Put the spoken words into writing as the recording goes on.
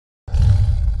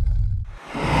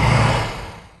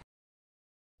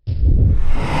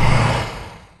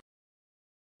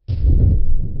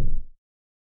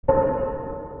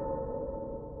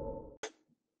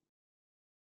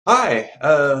Hi,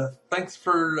 thanks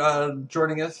for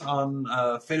joining us on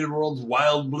Faded World's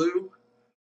WildBlue.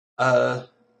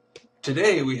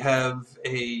 Today we have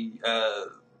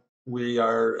we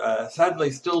are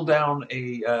sadly still down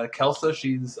a Kelsa.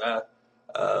 She's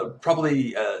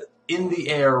probably in the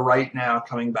air right now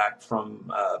coming back from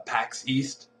PAX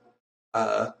East.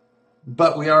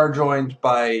 But we are joined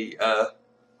by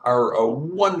our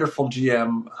wonderful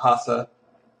GM, Hassa.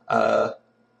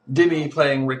 Dimmy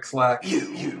playing Rick Slack.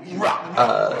 You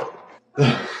rock.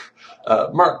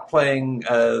 Mark playing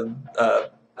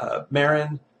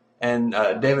Marin, and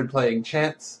David playing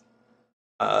Chance.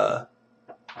 Let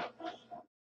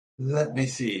me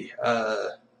see. How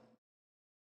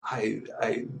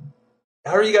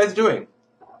are you guys doing?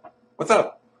 What's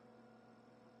up?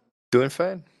 Doing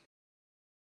fine.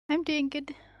 I'm doing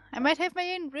good. I might have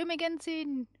my own room again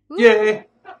soon. Woo! Yay!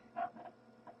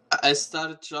 I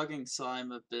started jogging, so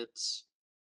I'm a bit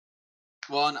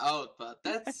worn out, but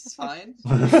that's fine.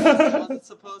 That's what it's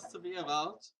supposed to be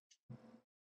about.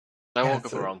 I woke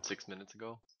up around 6 minutes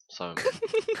ago, so.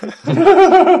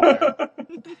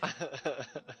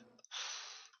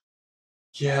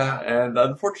 Yeah, and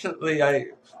unfortunately,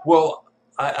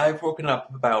 I've woken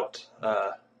up about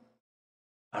I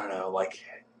don't know, like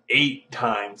 8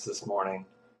 times this morning.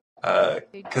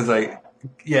 Because I've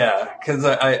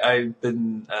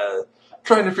been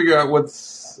trying to figure out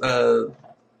what's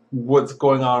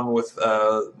going on with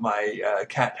my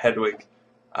cat Hedwig,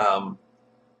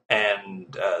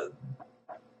 and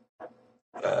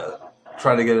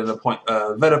trying to get an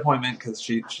vet appointment because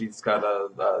she's got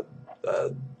a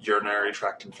urinary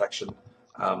tract infection,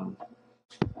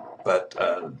 but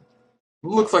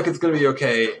looks like it's going to be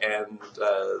okay, and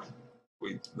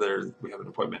we have an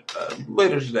appointment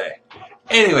later today.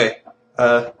 Anyway,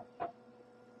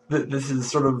 this is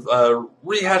sort of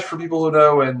rehash for people who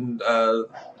know,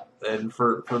 and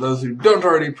for those who don't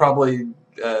already, probably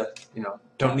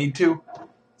don't need to.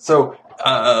 So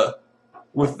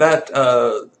with that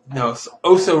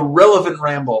so relevant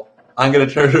ramble, I'm going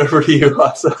to turn it over to you,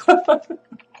 Asa.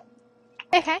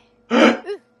 Okay.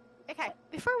 Ooh, okay.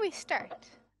 Before we start,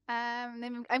 I'm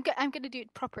going to do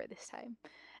it proper this time.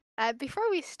 Before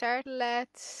we start,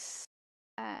 let's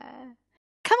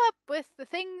come up with the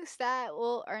things that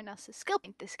will earn us a skill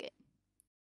point this game.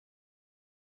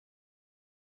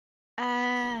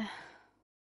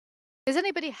 Does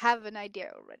anybody have an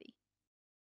idea already?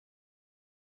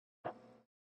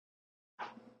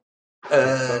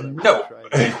 No. Try to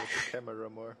get the camera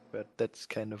more, but that's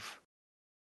kind of,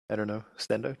 I don't know,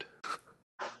 standard.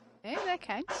 No, that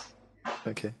counts.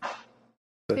 Okay.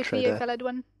 So Could try be a that. valid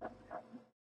one.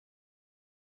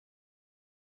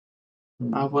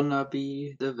 I wanna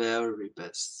be the very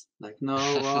best, like no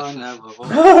one ever was.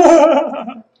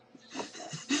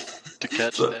 To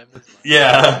catch them.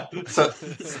 Yeah. So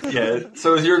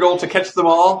is your goal to catch them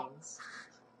all?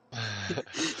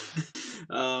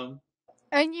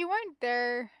 And you weren't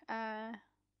there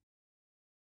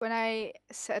when I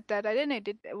said that. I don't know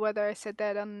whether I said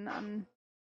that on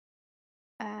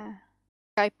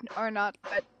Skype or not,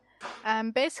 but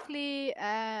basically,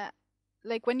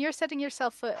 like when you're setting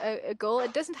yourself a goal,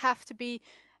 it doesn't have to be,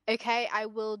 okay, I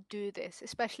will do this,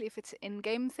 especially if it's an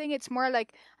in-game thing. It's more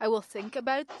like I will think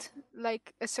about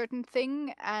like a certain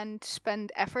thing and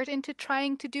spend effort into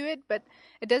trying to do it, but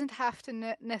it doesn't have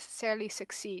to necessarily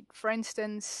succeed. For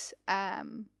instance,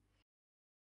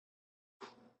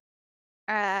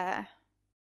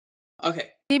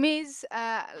 Okay. Timmy's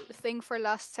thing for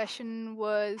last session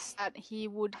was that he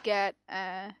would get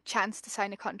a chance to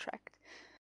sign a contract.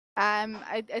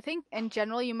 I think in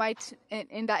general you might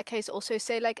in that case also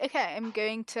say like, okay, I'm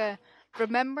going to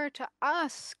remember to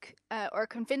ask or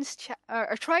convince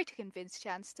or try to convince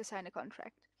Chance to sign a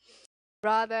contract,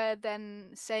 rather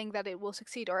than saying that it will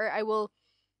succeed, or I will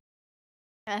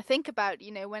think about,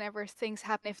 whenever things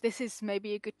happen, if this is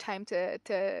maybe a good time to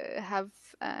have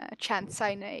Chance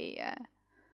sign a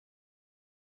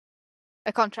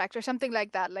contract or something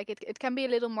like that. Like it can be a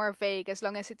little more vague as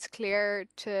long as it's clear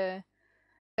to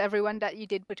everyone that you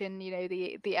did put in,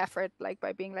 the effort, like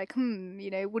by being like,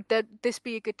 would this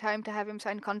be a good time to have him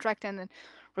sign contract? And then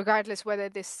regardless whether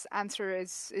this answer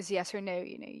is yes or no,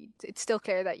 it's still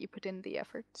clear that you put in the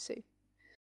effort. So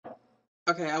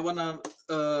okay, I wanna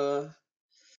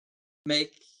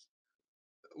make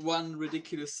one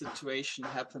ridiculous situation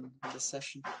happen in the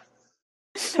session.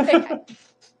 Okay.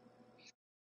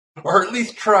 Or at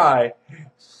least try.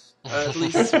 At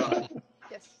least try.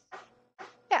 Yes.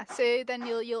 Yeah, so then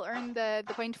you'll earn the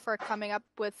point for coming up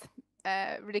with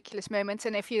ridiculous moments,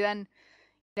 and if you then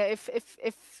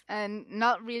if and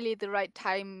not really the right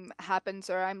time happens,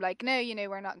 or I'm like, no,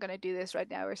 we're not gonna do this right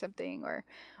now or something or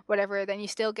whatever, then you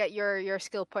still get your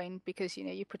skill point because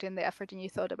you put in the effort and you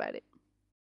thought about it.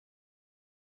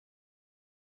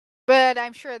 But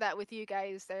I'm sure that with you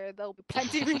guys there'll be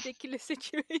plenty of ridiculous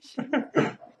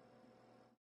situations.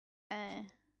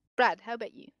 Brad, how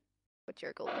about you? What's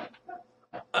your goal?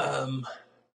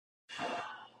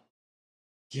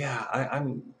 Yeah,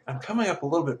 I'm coming up a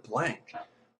little bit blank.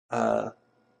 I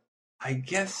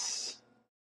guess.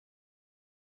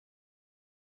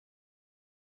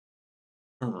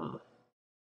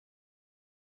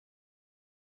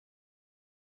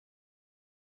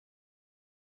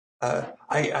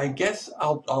 I guess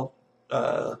I'll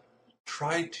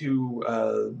try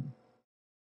to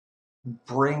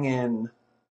bring in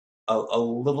a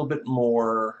little bit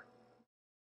more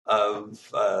of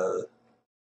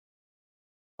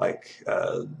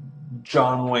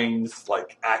John Wayne's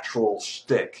actual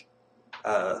shtick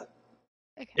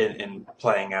in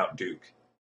playing out Duke,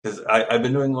 because I've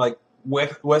been doing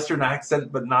Western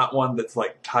accent, but not one that's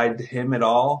tied to him at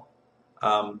all.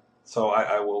 So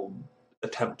I will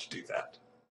attempt to do that.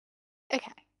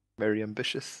 Okay. Very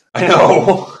ambitious. I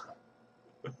know.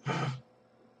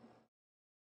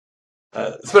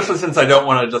 Especially since I don't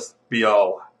want to just be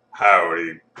all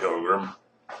howdy, Pilgrim.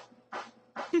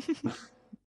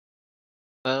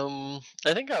 I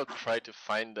think I'll try to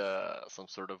find some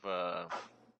sort of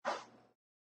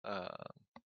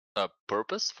a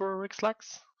purpose for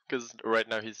Rixlax, because right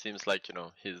now he seems like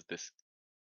he's this.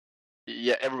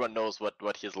 Yeah, everyone knows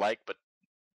what he's like, but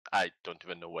I don't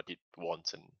even know what he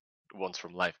wants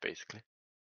from life, basically.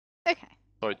 Okay.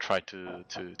 So I try to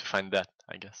find that,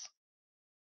 I guess.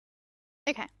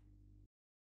 Okay.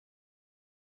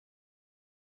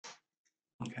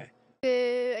 Okay.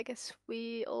 I guess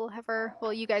we all have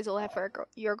you guys all have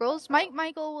your goals.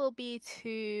 My goal will be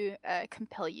to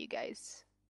compel you guys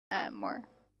more.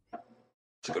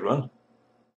 It's a good one.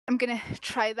 I'm gonna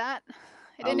try that.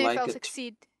 I don't know if I'll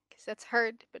succeed because that's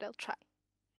hard, but I'll try.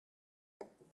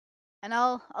 And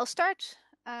I'll start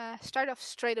off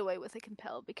straight away with a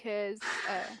compel because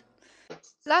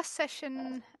last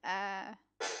session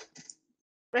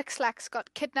Rexlax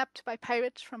got kidnapped by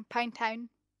pirates from Pinetown.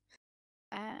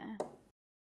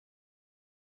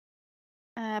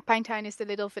 Pinetown is the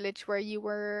little village where you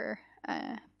were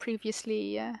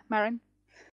previously, Marin.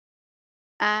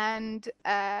 And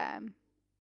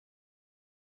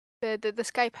the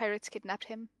Sky Pirates kidnapped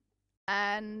him.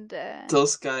 And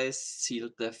those guys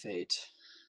sealed their fate.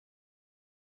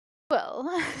 Well,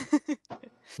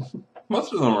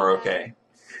 most of them are okay,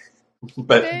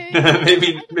 but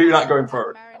maybe not going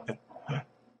forward.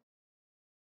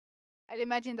 I'd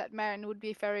imagine that Marin would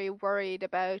be very worried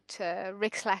about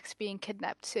Rixlax being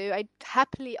kidnapped, so I'd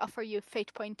happily offer you a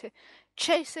fate point to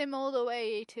chase him all the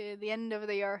way to the end of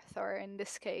the earth, or in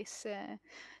this case,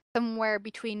 somewhere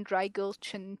between Dry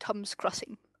Gulch and Tom's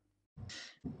Crossing.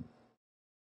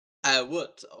 I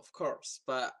would, of course,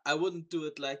 but I wouldn't do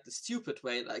it like the stupid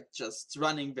way, like just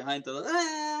running behind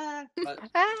the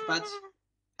but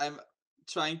I'm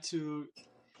trying to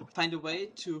find a way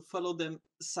to follow them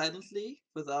silently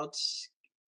without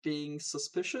being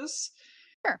suspicious.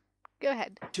 Sure, go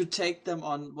ahead. To take them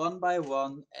on one by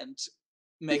one and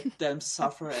make them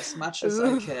suffer as much as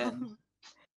I can.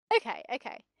 Okay.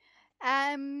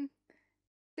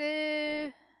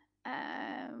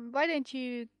 Why don't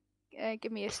you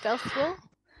give me a stealth roll? In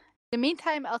the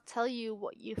meantime, I'll tell you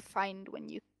what you find when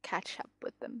you catch up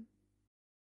with them.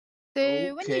 So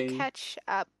okay. When you catch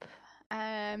up,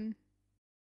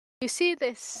 you see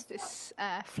this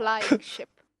flying ship.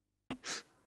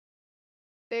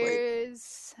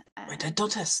 There's wait, I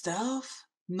don't have stealth?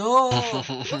 No.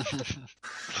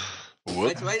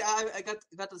 wait, I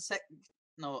got a sec.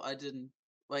 No, I didn't.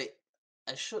 Wait,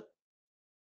 I should.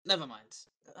 Never mind.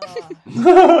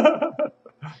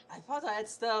 I thought I had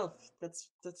stealth. That's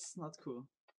not cool.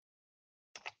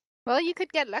 Well, you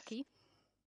could get lucky.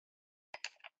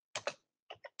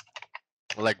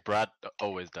 Like Brad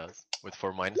always does, with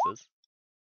 4 minuses.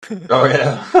 Oh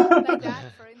yeah. Like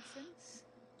that, for instance.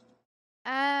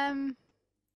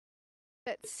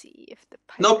 Let's see if the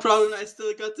pirates... No problem. I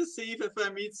still got to see if I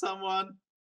meet someone.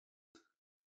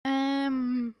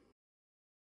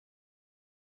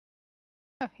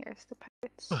 Oh, here's the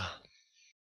pirates.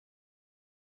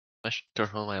 I should turn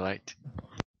on my light.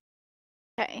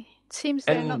 Okay. It seems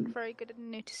they're not very good at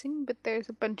noticing, but there's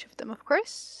a bunch of them, of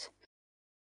course.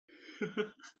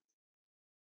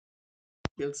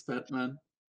 Kills Batman.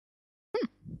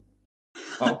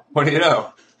 Oh, what do you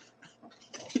know?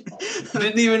 You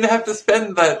didn't even have to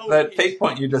spend that fate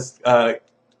point you just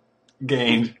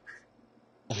gained.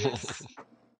 Yes.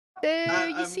 So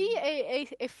you I'm- see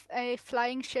a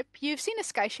flying ship. You've seen a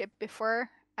sky ship before,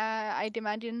 I'd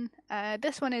imagine.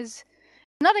 This one is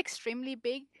not extremely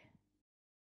big.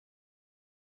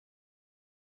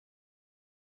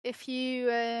 If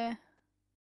you are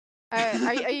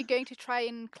you going to try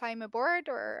and climb aboard,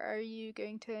 or are you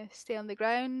going to stay on the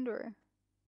ground, or?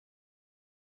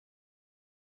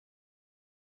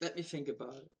 Let me think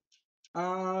about it.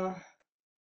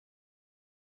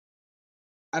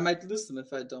 I might lose them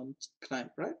if I don't climb,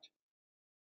 right?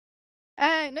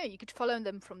 No, you could follow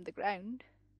them from the ground.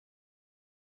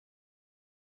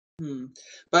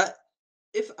 But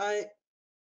if I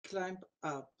climb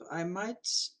up, I might.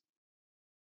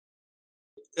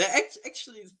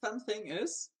 Actually, the fun thing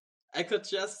is, I could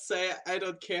just say I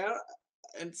don't care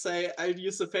and say I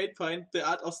use a fate point, the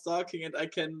art of stalking, and I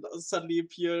can suddenly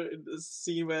appear in the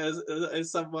scene where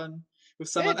someone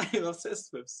I'm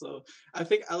obsessed with. So I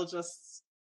think I'll just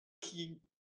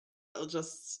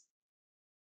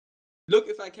look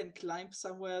if I can climb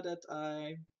somewhere that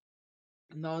I'm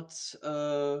not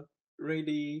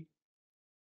really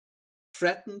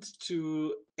threatened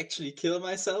to actually kill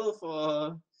myself,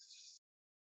 or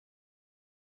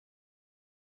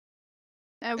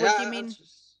What do you mean?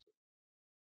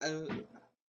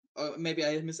 Or maybe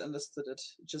I misunderstood it.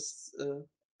 Just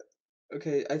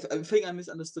okay. I think I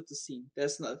misunderstood the scene.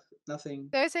 There's nothing.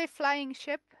 There's a flying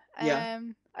ship. Yeah.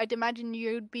 I'd imagine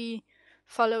you'd be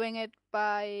following it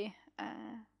by.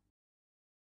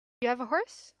 You have a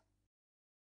horse?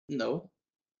 No.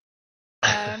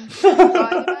 Well,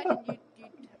 I'd imagine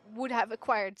you would have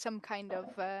acquired some kind of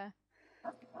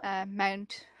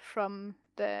mount from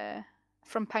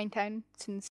Pinetown,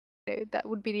 since that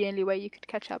would be the only way you could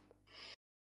catch up.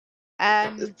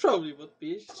 It probably would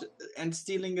be, and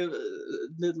stealing a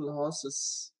little horse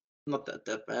is not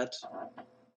that bad.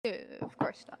 Of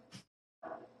course not.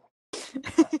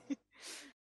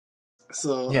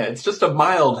 So Yeah, it's just a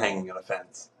mild hanging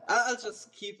offense. I'll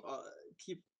just keep.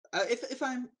 If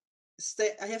I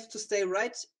have to stay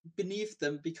right beneath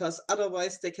them, because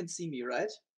otherwise they can see me,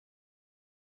 right?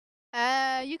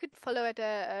 You could follow at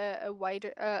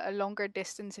a longer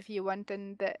distance if you want,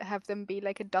 and have them be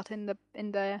like a dot in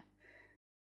the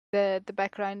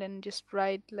background, and just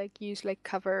use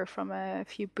cover from a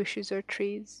few bushes or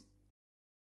trees.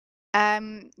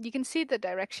 You can see the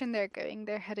direction they're going.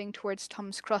 They're heading towards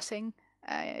Tom's Crossing.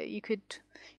 You could,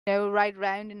 ride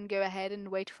round and go ahead and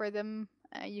wait for them.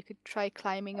 You could try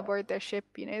climbing aboard their ship.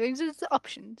 There's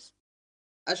options.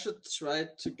 I should try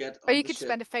to get on Or you the could ship.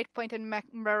 spend a fate point and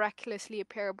miraculously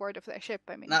appear aboard of their ship.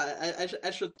 I mean, No,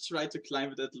 I should try to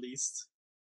climb it at least.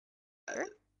 Sure.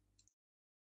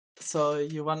 So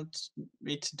you want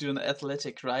me to do an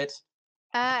athletic, right?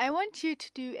 I want you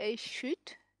to do a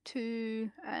shoot to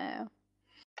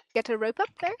get a rope up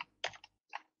there,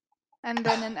 and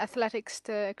then an athletics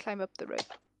to climb up the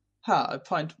rope. A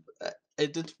point. I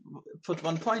did put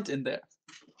 1 point in there.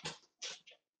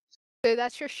 So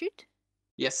that's your shoot?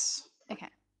 Yes. Okay.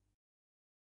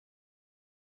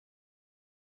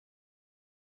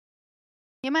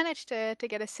 You managed to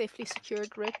get a safely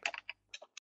secured rope.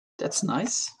 That's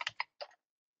nice.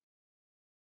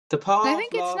 The power I of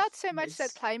think it's love not so much makes-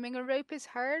 that climbing a rope is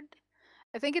hard.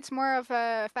 I think it's more of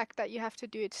a fact that you have to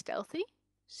do it stealthy.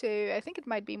 So I think it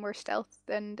might be more stealth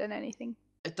than anything.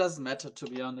 It doesn't matter, to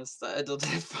be honest. I don't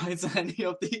have points on any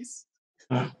of these.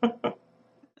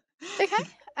 Okay.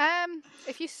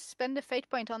 If you spend a fate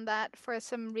point on that for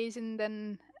some reason,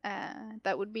 then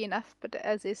that would be enough. But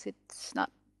as is, it's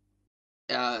not.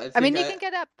 Yeah, I mean, you can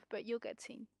get up, but you'll get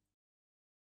seen.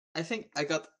 I think I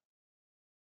got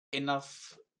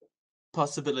enough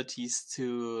possibilities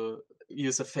to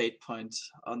use a fate point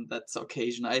on that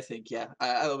occasion. I think, yeah,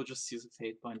 I will just use a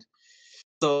fate point.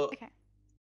 So Okay.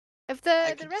 If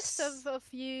the rest of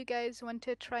you guys want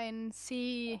to try and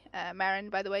see Marin,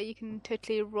 by the way, you can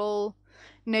totally roll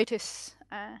notice.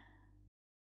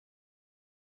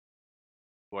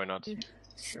 Why not?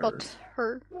 Spot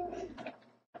her.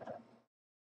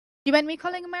 You meant me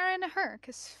calling Marin a her?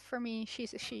 Because for me,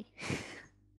 she's a she.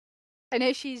 I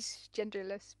know she's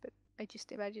genderless, but I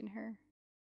just imagine her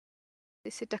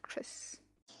the seductress.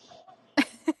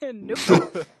 Nope.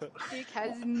 Duke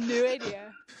has no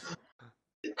idea.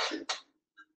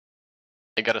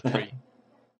 I got a 3.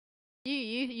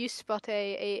 You spot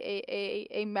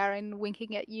a Marin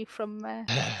winking at you from Of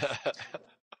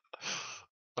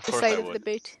the course side I of the would.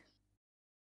 boat.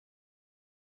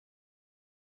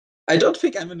 I don't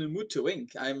think I'm in the mood to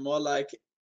wink. I'm more like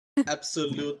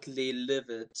absolutely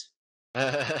livid.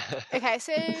 Okay,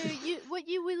 so what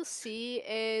you will see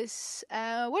is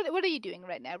what are you doing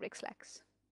right now, Rixlax?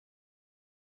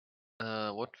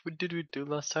 What did we do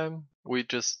last time? We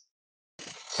just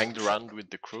hanged around with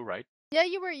the crew, right? Yeah,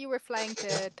 you were flying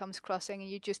to Tom's Crossing, and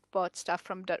you just bought stuff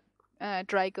from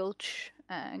Dry Gulch,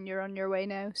 and you're on your way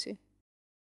now. So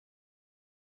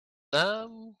I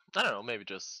don't know. Maybe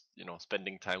just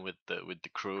spending time with the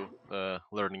crew,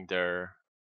 learning their.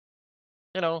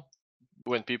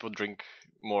 When people drink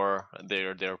more,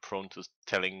 they're prone to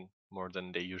telling more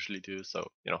than they usually do. So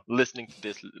listening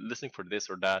for this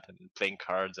or that, and playing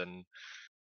cards and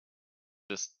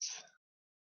just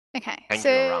okay, hanging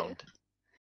so around.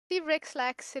 see Rick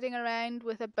Slack sitting around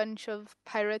with a bunch of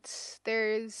pirates.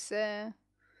 There's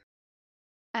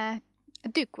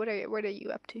Duke. What are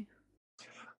you up to?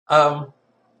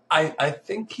 I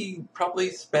think he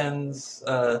probably spends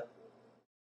a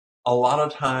lot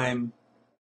of time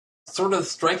sort of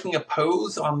striking a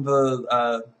pose on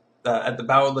the at the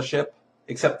bow of the ship,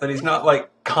 except that he's not like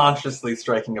consciously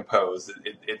striking a pose.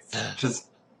 It's just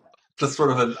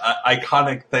sort of an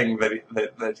iconic thing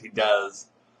that he does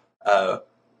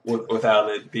without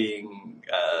it being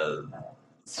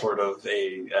sort of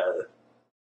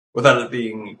without it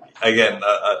being again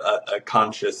a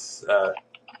conscious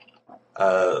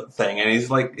thing. And he's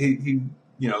like he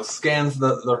scans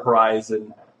the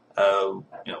horizon.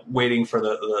 Waiting for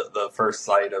the first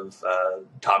sight of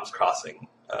Tom's Crossing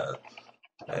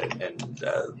and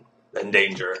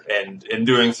danger, and in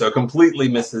doing so, completely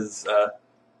misses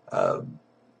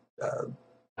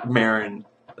Marin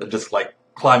just like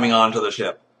climbing onto the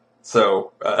ship.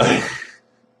 So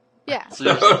Yeah.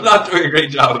 So so not doing a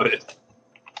great job of it.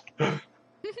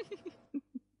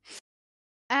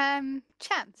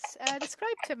 Chance,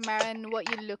 describe to Marin what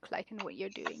you look like and what you're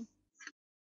doing.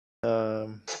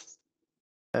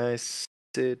 I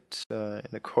sit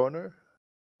in a corner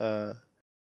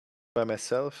by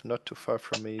myself. Not too far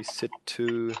from me sit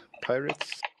two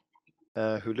pirates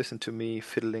who listen to me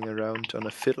fiddling around on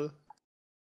a fiddle.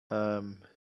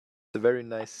 It's a very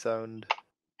nice sound.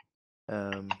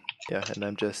 Yeah, and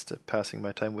I'm just passing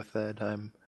my time with that.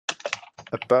 I'm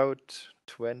about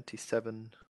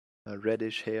 27,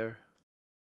 reddish hair,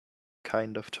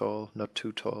 kind of tall, not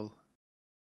too tall.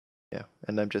 Yeah,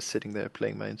 and I'm just sitting there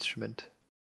playing my instrument,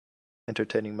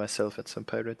 entertaining myself and some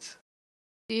pirates.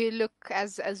 Do you look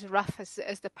as rough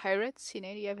as the pirates? Do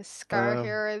you have a scar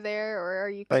here or there, or are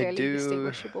you I clearly do.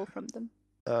 distinguishable from them?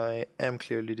 I am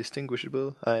clearly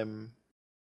distinguishable. I'm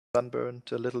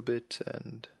sunburned a little bit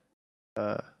and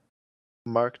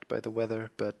marked by the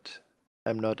weather, but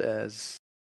I'm not as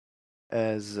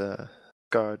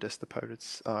scarred as the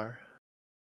pirates are.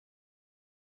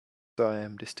 So I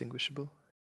am distinguishable.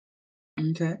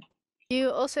 Okay. You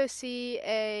also see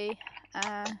a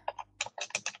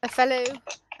fellow,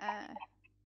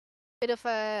 bit of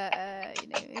a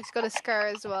he's got a scar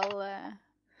as well,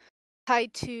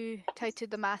 tied to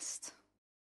the mast.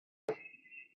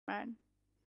 Man.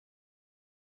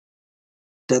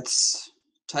 That's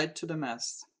tied to the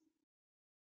mast.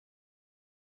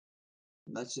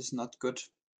 That is not good.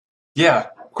 Yeah,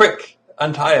 quick,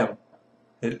 untie him.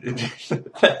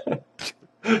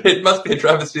 It must be a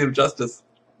travesty of justice.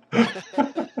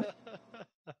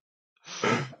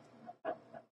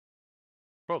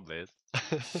 Probably is.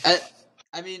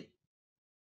 I mean,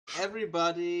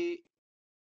 everybody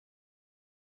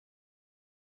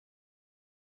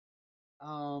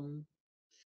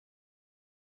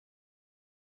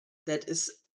that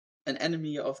is an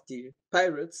enemy of the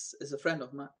pirates is a friend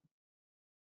of mine.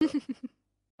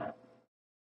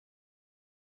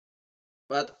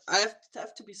 But I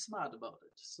have to be smart about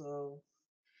it. So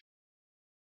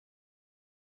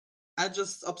I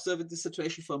just observe the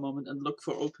situation for a moment and look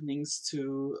for openings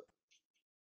to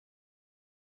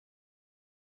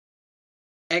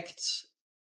act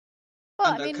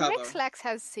Well, undercover. I mean, Rex Lax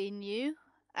has seen you.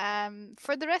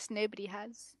 For the rest, nobody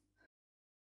has.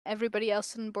 Everybody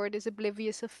else on board is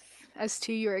oblivious as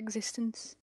to your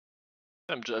existence.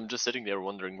 I'm just sitting there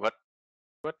wondering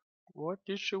what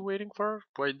is she waiting for?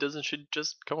 Why doesn't she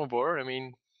just come aboard? I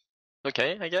mean,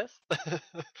 okay, I guess.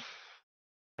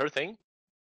 Her thing.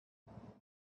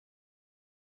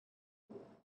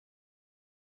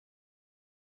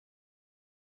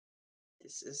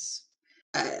 This is.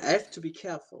 I have to be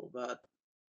careful, but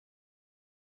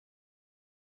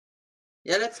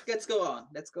yeah, let's go on.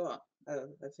 Let's go on.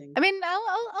 I think. I mean,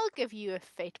 I'll give you a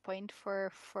fate point for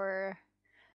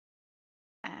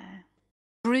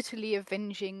brutally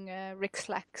avenging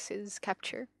Rixlax's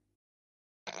capture.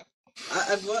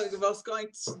 I was going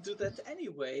to do that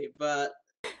anyway, but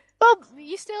well,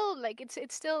 you still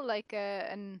it's still like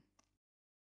an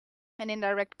an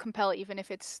indirect compel, even if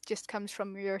it's just comes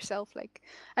from yourself. Like,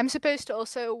 I'm supposed to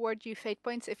also award you fate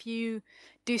points if you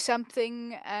do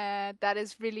something that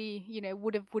is really,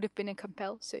 would have been a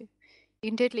compel. So you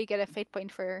can totally get a fate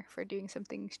point for doing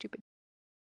something stupid.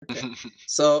 Okay.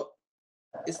 So,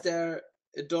 is there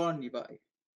a door nearby?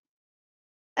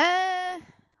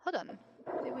 Hold on.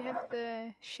 Do we have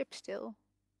the ship still?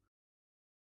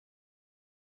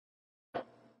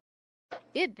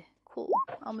 Did. Cool.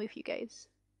 I'll move you guys.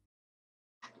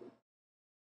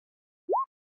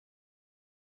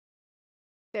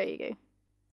 There you go.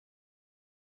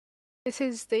 This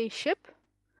is the ship.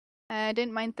 I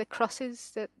didn't mind the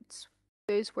crosses.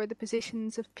 Those were the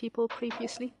positions of people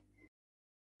previously.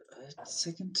 A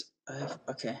second.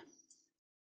 Okay.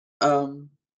 I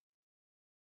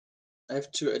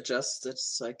have to adjust it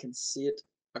so I can see it.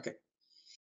 Okay.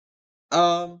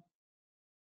 Oh,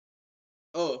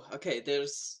 okay.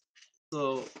 There's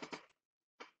so.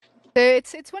 So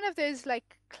it's one of those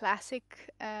like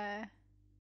classic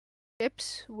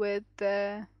ships with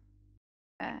the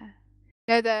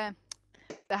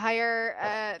the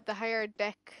higher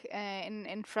deck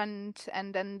in front,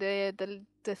 and then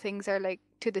the things are like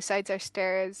to the sides are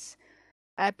stairs.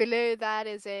 Below that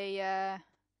is a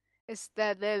is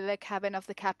the cabin of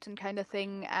the captain kind of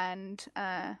thing, and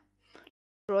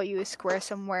draw you a square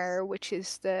somewhere, which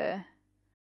is the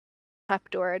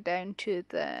trapdoor down to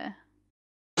the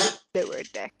lower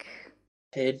deck.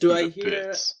 Okay. Do I The hear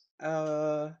pits.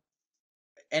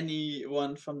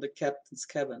 anyone from the captain's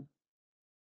cabin?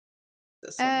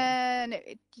 There's someone. No,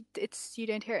 it's you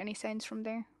don't hear any sounds from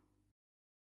there.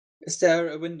 Is there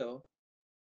a window?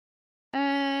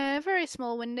 A very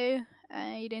small window.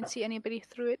 You don't see anybody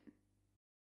through it.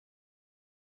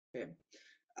 Okay.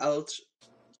 I'll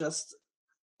just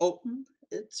open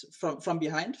it from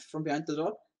behind the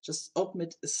door. Just open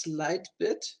it a slight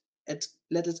bit and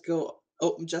let it go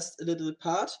open just a little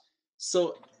part,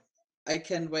 so I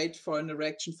can wait for an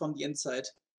erection from the inside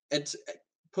and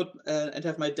and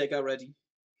have my dagger ready.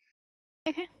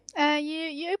 Okay.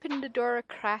 You open the door a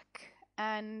crack,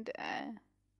 and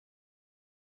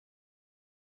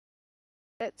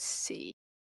let's see.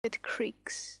 It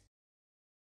creaks.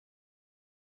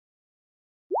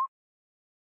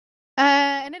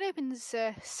 And it opens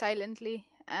silently,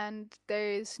 and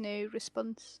there is no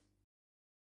response.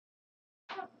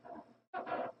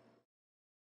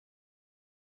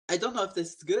 I don't know if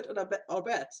this is good or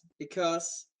bad,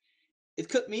 because it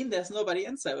could mean there's nobody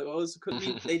inside, but it also could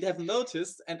mean they haven't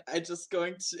noticed, and I just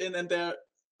going in and there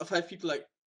are 5 people like,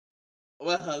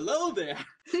 well, hello there.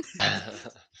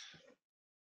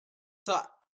 So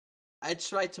I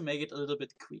try to make it a little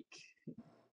bit quick.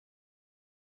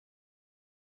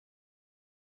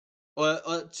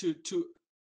 Or to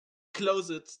close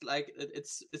it, like it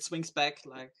swings back,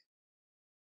 like.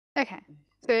 Okay.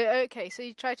 So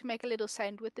you try to make a little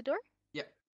sound with the door? Yeah.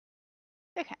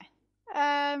 Okay.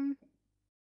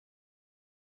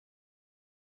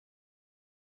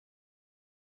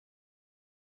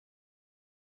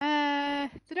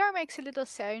 The door makes a little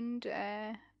sound,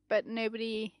 but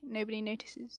nobody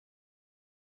notices.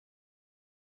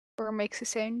 Or makes a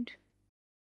sound.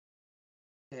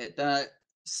 Okay, then I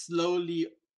slowly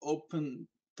open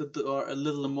the door a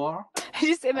little more. I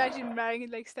just imagine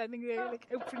Marion like standing there, like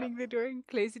opening the door and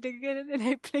closing it again, and then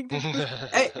opening the door.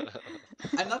 Hey,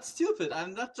 I'm not stupid.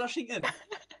 I'm not rushing in.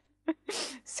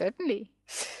 Certainly.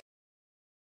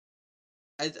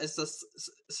 I just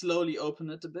slowly open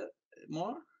it a bit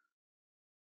more.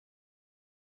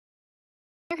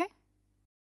 Okay.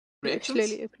 Reactions?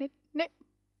 Slowly open it. No.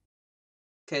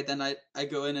 Okay, then I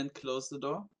go in and close the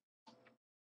door.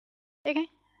 Okay.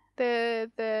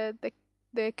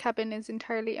 The cabin is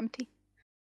entirely empty.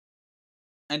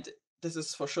 And this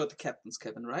is for sure the captain's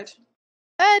cabin, right?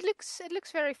 It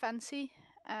looks very fancy.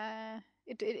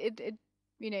 It it'd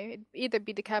either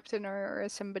be the captain or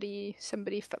somebody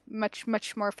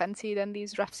much more fancy than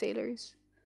these rough sailors.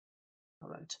 All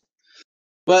right.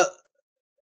 Well,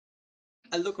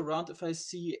 I look around if I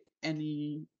see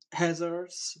any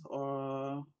hazards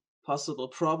or possible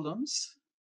problems.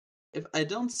 If I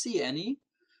don't see any,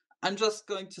 I'm just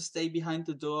going to stay behind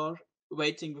the door,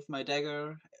 waiting with my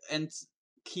dagger, and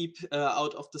keep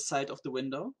out of the sight of the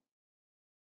window.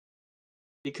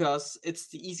 Because it's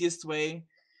the easiest way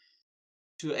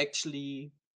to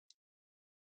actually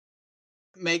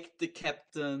make the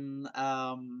captain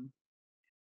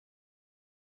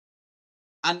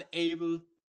unable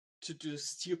to do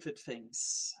stupid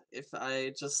things. If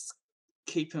I just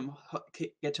get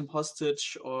him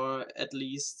hostage, or at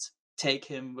least take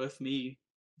him with me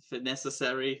if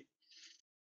necessary.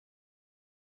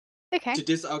 Okay. To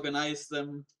disorganize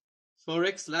them For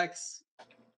X-Lax.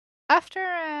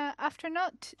 After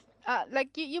not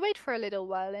like you wait for a little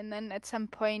while, and then at some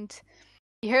point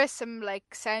you hear some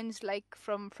like sounds like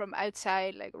from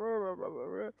outside, like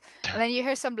and then you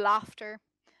hear some laughter,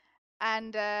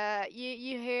 and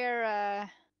you hear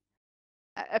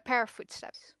a pair of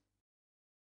footsteps.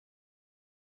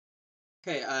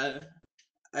 Okay,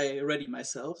 I ready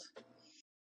myself.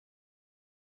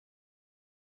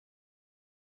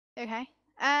 Okay.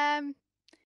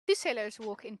 Two sailors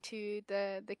walk into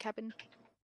the cabin.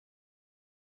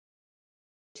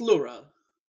 Plural.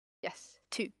 Yes,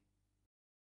 two.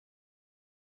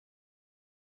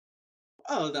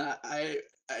 Oh, I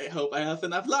hope I have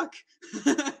enough luck.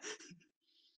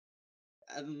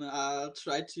 And I'll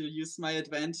try to use my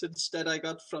advantage that I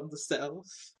got from the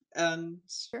stealth and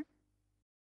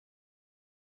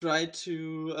try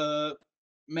to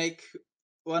make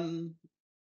one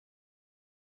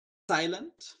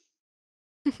silent.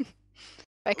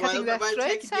 By cutting their while throat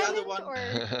taking the other silent, one. or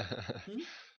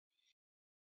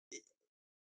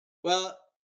Well,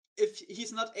 if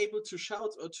he's not able to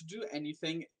shout or to do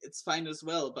anything, it's fine as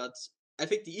well. But I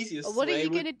think the easiest what are way you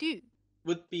gonna do?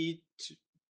 would be to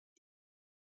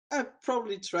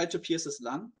probably try to pierce his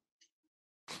lung.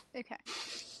 Okay.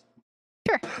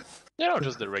 Sure.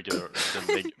 Just the regular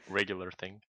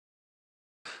thing.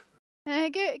 Go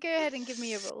ahead and give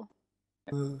me a roll.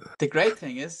 The great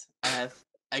thing is, I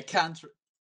can't.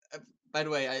 By the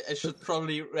way, I should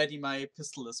probably ready my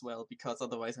pistol as well, because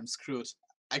otherwise I'm screwed.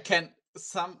 I can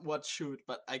somewhat shoot,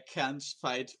 but I can't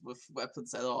fight with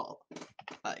weapons at all.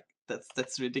 Like that's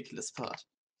the ridiculous part.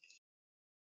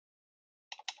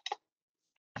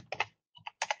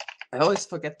 I always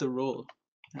forget the roll.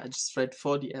 I just read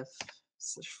 4DF.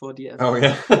 4DF. Oh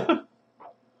yeah.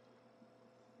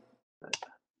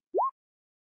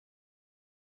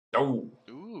 Oh.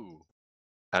 Ooh,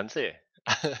 fancy.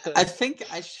 I think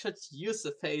I should use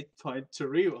a fate point to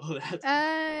reroll that.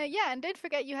 Yeah, and don't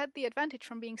forget you had the advantage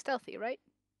from being stealthy, right?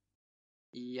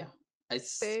 Yeah. Oh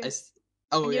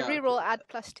Oh and yeah. you reroll add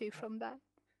 +2 from that.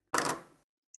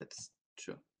 That's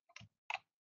true.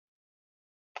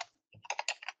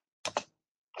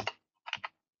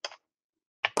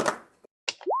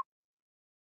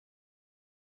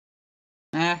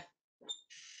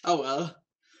 Oh well.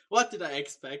 What did I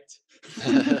expect?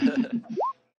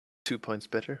 2 points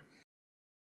better.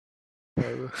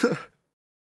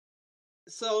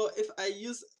 So if I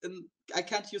use I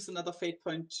can't use another fate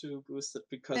point to boost it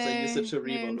because I use it to reroll,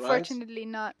 right? Unfortunately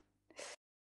not.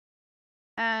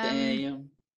 Damn.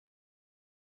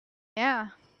 Yeah.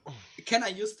 Can I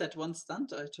use that one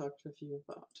stunt I talked with you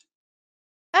about?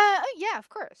 Oh yeah, of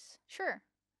course. Sure.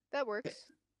 That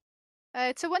works.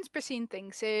 It's a once per scene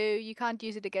thing, so you can't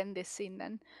use it again this scene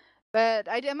then. But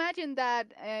I'd imagine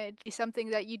that it'd be something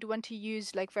that you'd want to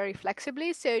use like very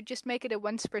flexibly, so just make it a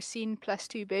once per scene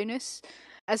 +2 bonus.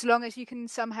 As long as you can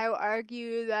somehow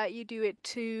argue that you do it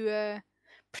to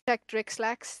protect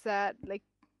Rixlax,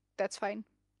 that's fine.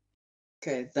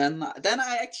 Okay, then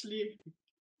I actually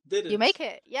did it. You make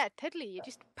it, yeah, totally. You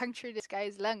just puncture this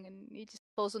guy's lung and he just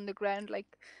falls on the ground like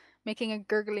making a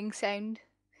gurgling sound.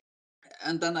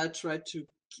 And then I tried to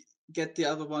get the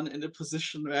other one in a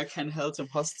position where I can hold him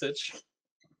hostage.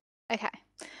 Okay.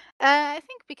 I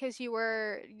think because you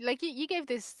were like you gave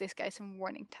this guy some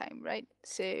warning time, right?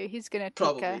 So he's gonna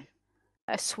take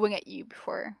a swing at you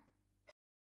before.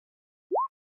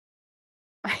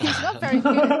 He's not very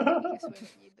good at taking a swing at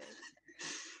you, though.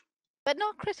 But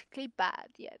not critically bad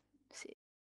yet. See.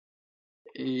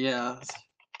 Yeah.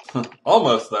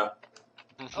 Almost though.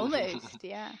 Almost,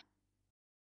 yeah.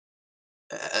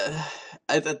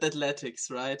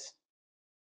 Athletics, right?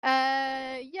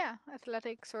 Yeah,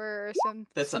 athletics or something.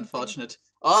 That's unfortunate.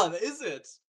 Oh, is it?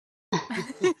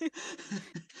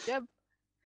 Yep.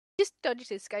 Just dodge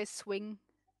this guy's swing.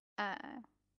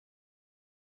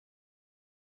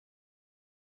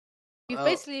 You've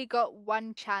basically got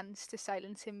one chance to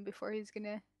silence him before he's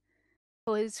gonna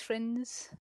pull his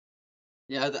friends.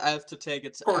 Yeah, I have to take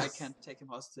it. I can't take him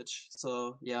hostage,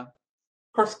 so yeah.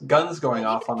 Of course, guns going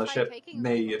off on the ship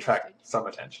may attract some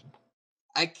attention.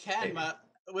 I can,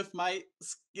 with my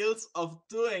skills of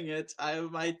doing it, I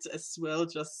might as well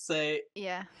just say,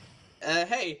 yeah.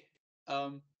 Hey,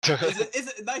 is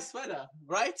it a nice sweater,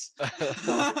 right?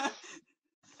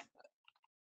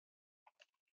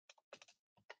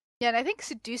 Yeah, and I think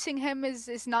seducing him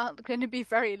is not going to be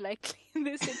very likely in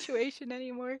this situation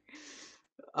anymore.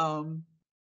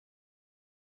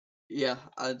 Yeah,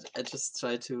 I just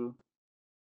try to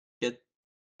get.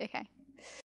 Okay.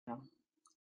 Yeah.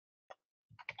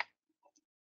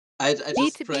 I just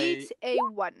need to pray... beat a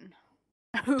 1.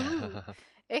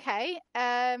 Okay.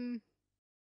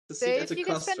 So Succeed if at a you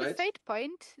can cost, spend a right? fate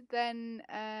point, then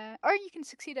or you can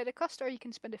succeed at a cost, or you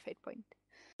can spend a fate point.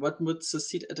 What would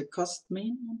succeed at a cost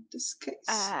mean in this case?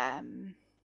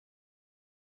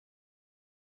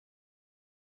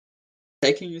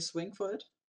 Taking a swing for it?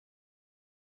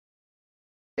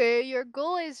 So your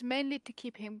goal is mainly to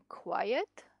keep him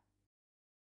quiet.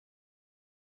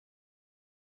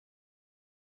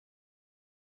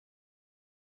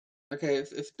 Okay,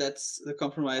 if that's the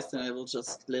compromise, then I will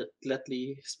just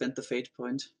gladly spend the fate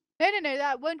point. No,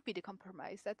 that won't be the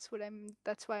compromise. That's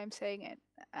why I'm saying it.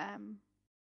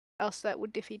 Else that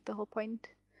would defeat the whole point.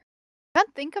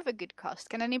 Can't think of a good cost.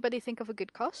 Can anybody think of a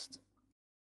good cost?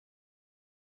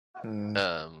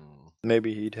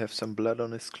 Maybe he'd have some blood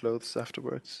on his clothes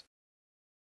afterwards,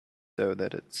 so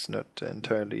that it's not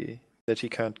entirely that he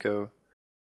can't go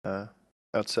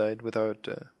outside without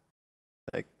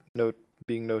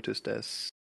being noticed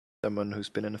as someone who's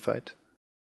been in a fight.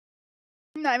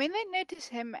 No, I mean, they notice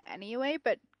him anyway,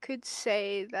 but could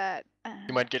say that...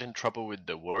 You might get in trouble with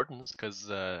the wardens, because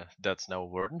that's now a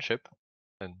wardenship,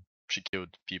 and she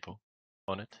killed people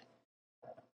on it.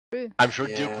 True. I'm sure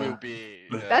Duke will be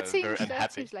That very seems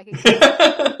unhappy. like a good...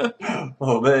 A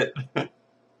little bit.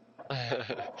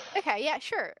 Okay, yeah,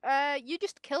 sure. You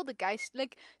just kill the guys,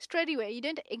 like, straight away. You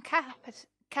don't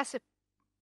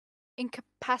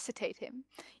incapacitate him.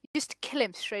 You just kill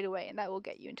him straight away, and that will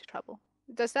get you into trouble.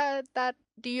 Does that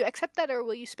do you accept that, or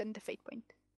will you spend the fate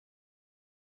point?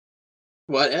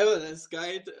 Whatever, this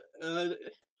guy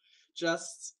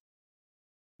just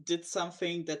did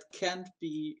something that can't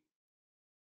be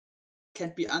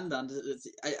undone.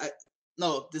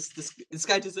 No, this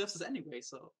guy deserves this anyway.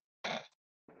 So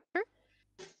Sure.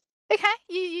 Okay,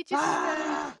 you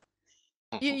just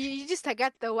you just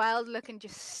get the wild look and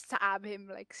just stab him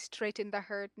like straight in the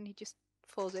heart, and he just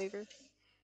falls over.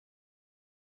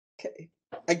 Okay,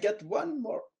 I got one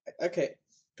more. Okay,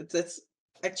 that's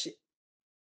actually.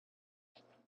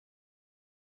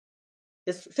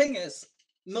 The thing is,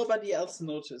 nobody else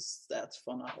noticed that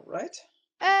for now, right?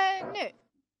 No.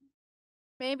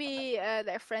 Maybe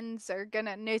their friends are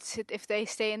gonna notice it if they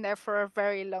stay in there for a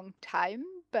very long time,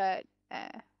 but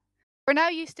for now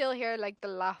you still hear like the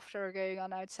laughter going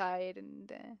on outside,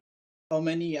 and how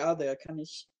many are there? Can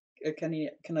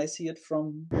I see it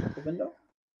from the window?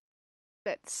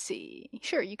 let's see.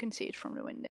 Sure, you can see it from the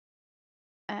window.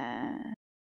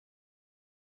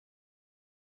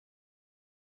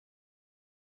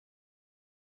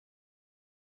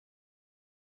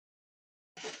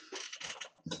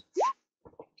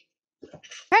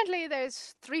 Apparently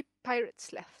there's 3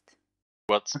 pirates left.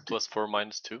 What's +4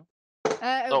 -2?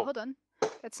 Oh, hold on.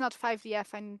 That's not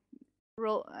 5DF. I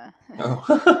roll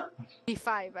Oh.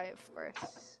 D5, of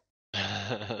course.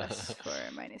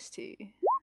 +4 -2.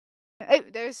 Oh,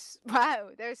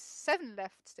 there's 7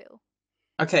 left still.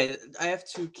 Okay, I have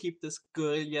to keep this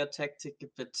guerrilla tactic a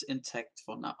bit intact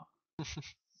for now.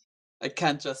 I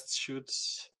can't just shoot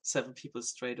 7 people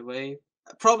straight away.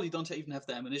 I probably don't even have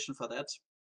the ammunition for that,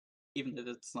 even if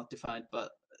it's not defined,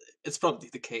 but it's probably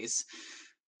the case.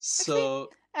 So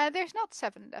there's not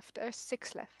 7 left. There's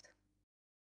 6 left.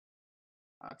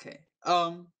 Okay.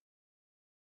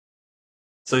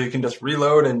 So you can just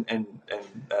reload and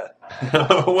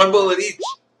one bullet each.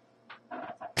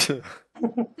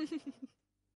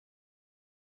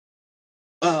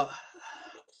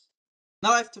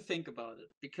 Now I have to think about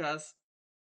it, because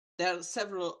there are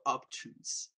several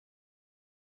options.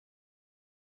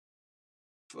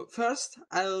 First,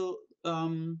 I'll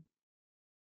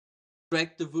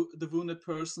drag the wounded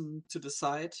person to the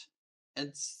side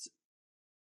and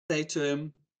say to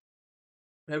him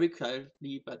very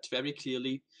quietly but very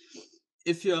clearly,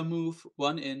 if you move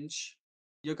 1 inch,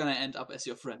 you're gonna end up as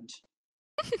your friend.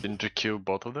 Didn't you kill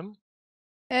both of them?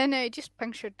 No, it just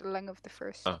punctured the lung of the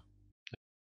first. Oh.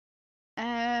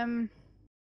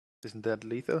 Isn't that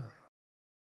lethal?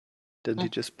 Didn't he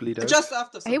just bleed out? Just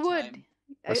after some he time. would. I think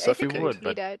he suffocate. would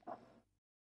bleed out.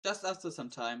 Just after some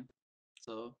time.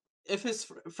 So if his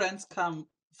friends come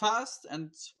fast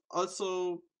and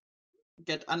also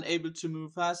get unable to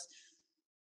move fast,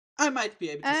 I might be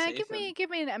able to save him. Give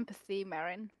me an empathy,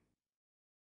 Marin.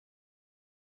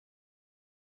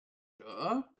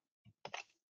 Sure.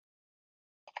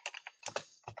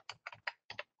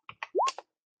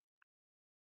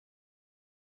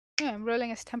 Yeah, I'm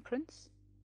rolling as temperance.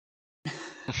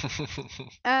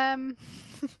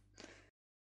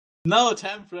 No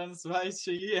temperance, why is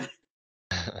she here?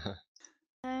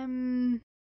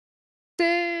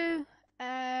 So,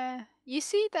 you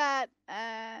see that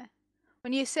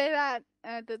when you say that,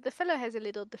 the fellow has a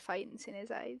little defiance in his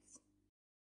eyes.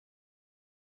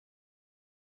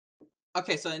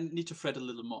 Okay, so I need to fret a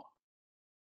little more.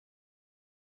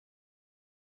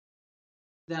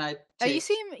 Then I take.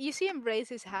 You see him raise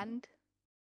his hand.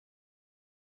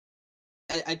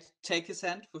 I take his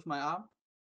hand with my arm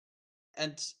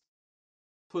and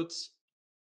put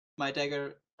my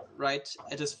dagger right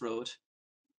at his throat.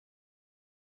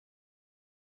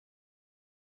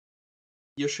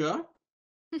 You sure?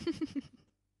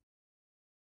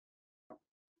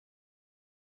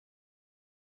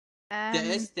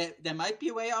 There might be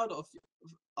a way out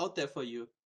there for you.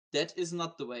 That is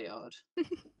not the way out.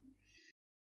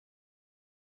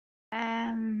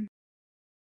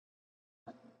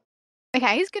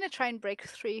 Okay, he's gonna try and break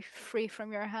free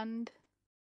from your hand.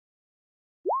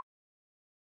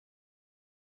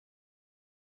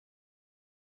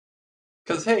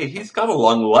 Because, hey, he's got a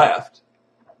lung left.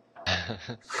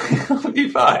 He'll be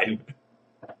fine.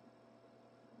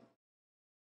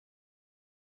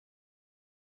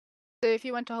 So if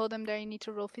you want to hold him there, you need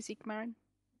to roll physique, Marin.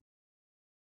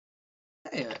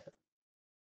 Hey,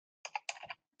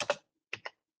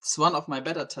 it's one of my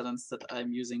better talents that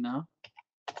I'm using now.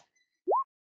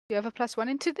 You have a +1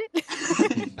 into it?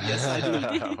 Yes, I do.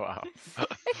 Wow.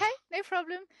 Okay, no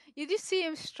problem. You just see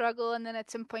him struggle, and then at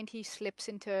some point he slips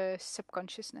into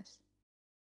subconsciousness.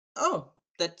 Oh,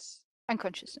 that's...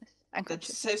 Unconsciousness. That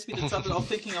saves me the trouble of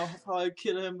thinking of how I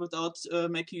kill him without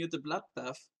making it a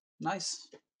bloodbath. Nice.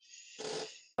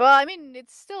 Well, I mean,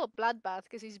 it's still a bloodbath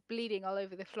because he's bleeding all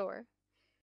over the floor.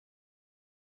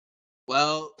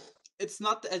 Well, it's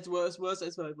not as worse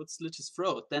as I would slit his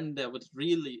throat. Then there would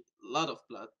really a lot of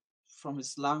blood from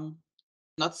his lung.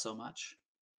 Not so much.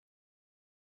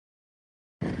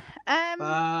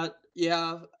 But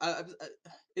yeah,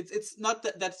 it's not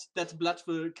that blood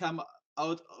will come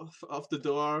out of the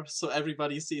door, so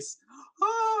everybody sees.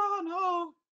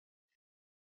 Oh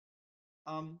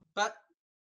no! But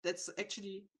that's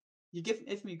actually you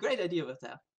gave me a great idea with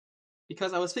that,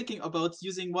 because I was thinking about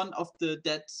using one of the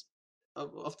dead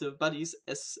of the bodies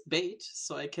as bait,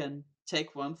 so I can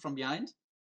take one from behind.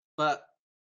 But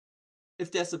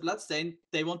if there's a blood stain,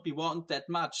 they won't be warned that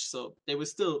much, so they will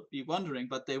still be wondering,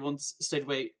 but they won't straight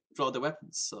away draw the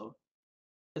weapons. So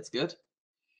that's good.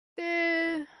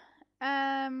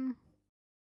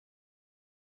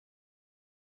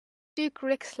 Duke,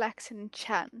 Rixlax, and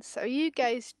Chance, are you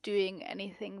guys doing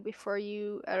anything before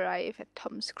you arrive at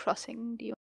Tom's Crossing? Do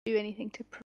you do anything to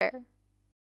prepare?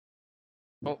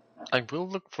 Well, I will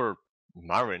look for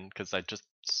Marin because I just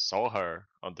saw her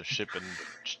on the ship and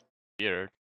here.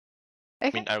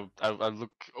 Okay. I mean, I'll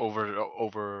look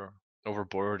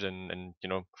overboard and you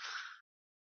know,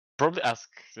 probably ask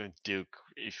Duke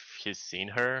if he's seen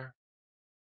her,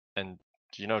 and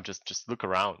you know, just look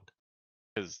around,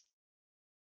 because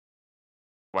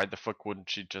why the fuck wouldn't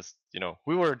she just, you know,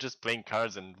 we were just playing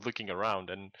cards and looking around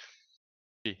and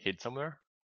she hid somewhere?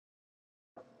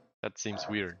 That seems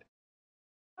weird.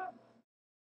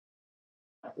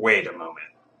 Wait a moment.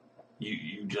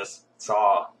 You just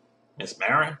saw Miss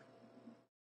Marin?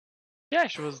 Yeah,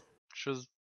 she was.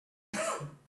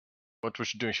 What was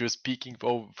she doing? She was peeking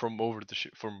from over the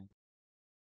ship, from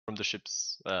the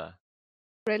ship's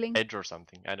Railing. edge or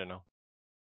something. I don't know.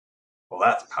 Well,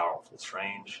 that's powerful,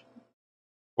 strange.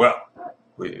 Well,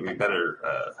 we better,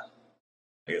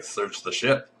 I guess, search the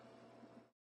ship.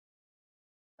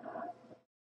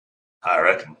 I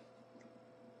reckon.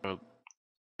 Well,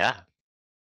 yeah.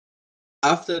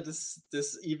 After this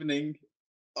evening,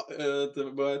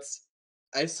 the words,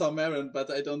 "I saw Marin,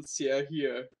 but I don't see her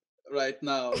here right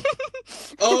now."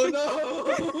 Oh no!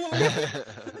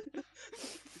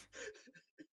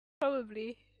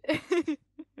 Probably.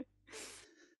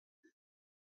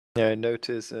 Yeah, I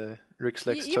notice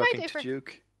Rixlax You might talking to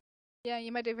Duke. Yeah,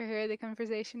 you might overhear the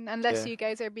conversation, unless you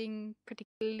guys are being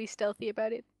particularly stealthy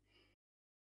about it.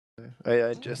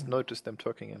 I just noticed them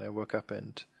talking, and I woke up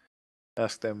and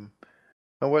asked them,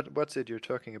 "Oh, what's it you're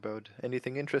talking about?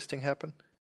 Anything interesting happen?"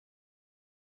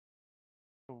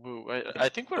 I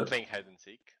think we're playing hide and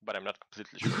seek, but I'm not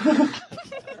completely sure.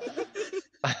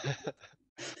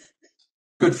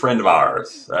 Good friend of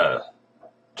ours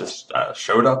just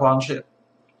showed up on ship.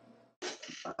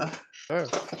 Oh,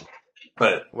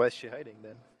 But why is she hiding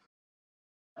then?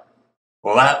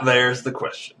 well, there's the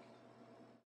question.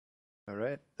 All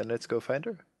right, then let's go find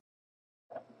her.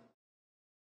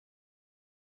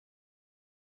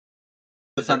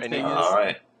 The fun thing is, All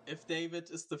right. if David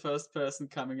is the first person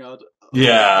coming out.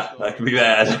 Yeah, that could be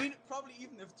bad. I mean, probably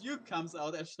even if Duke comes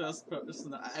out as first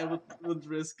person, I wouldn't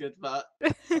risk it. But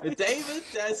with David,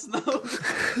 there's no.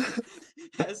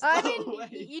 Way.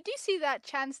 You do see that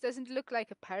Chance doesn't look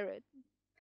like a pirate,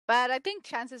 but I think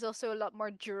Chance is also a lot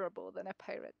more durable than a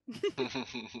pirate.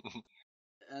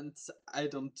 and I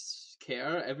don't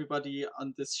care. Everybody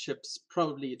on this ship's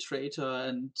probably a traitor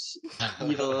and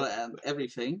evil and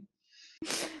everything.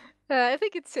 I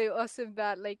think it's so awesome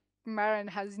that like Marin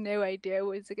has no idea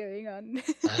what's going on.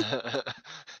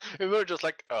 We were just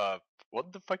like,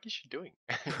 what the fuck is she doing?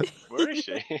 Where is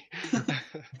she?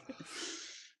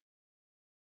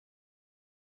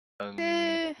 So,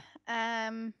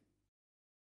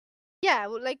 yeah,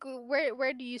 well, like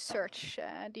where do you search?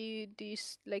 Do you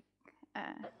like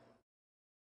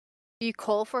do you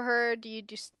call for her? Do you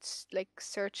just like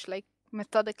search like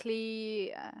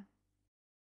methodically?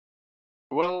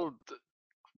 Well,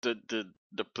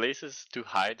 the places to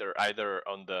hide are either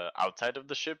on the outside of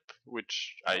the ship,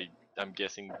 which I'm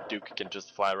guessing Duke can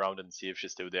just fly around and see if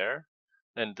she's still there,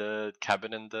 and the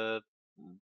cabin and the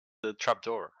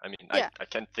trapdoor. I mean, Yeah. I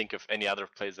can't think of any other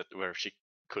place where she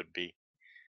could be.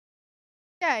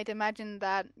 Yeah, I'd imagine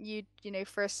that you know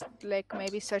first like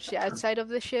maybe search the outside of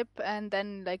the ship, and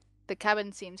then like the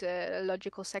cabin seems a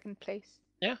logical second place.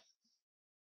 Yeah.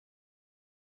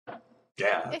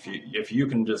 Yeah, if you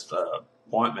can just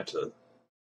point me to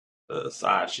the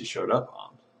side she showed up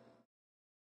on.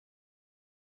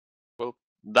 Well,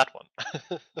 that one.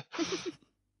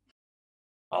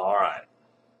 All right.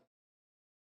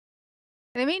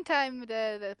 In the meantime,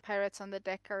 the pirates on the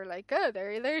deck are like, oh,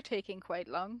 they're taking quite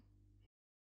long.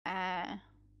 And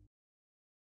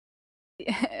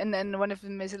then one of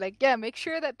them is like, yeah, make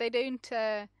sure that they don't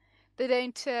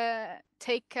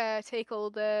take all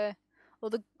the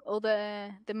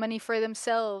money for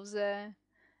themselves.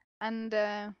 And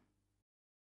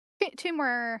two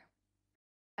more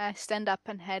stand up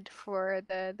and head for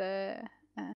the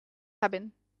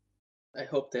cabin. I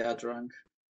hope they are drunk.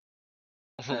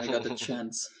 I got a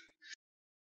chance.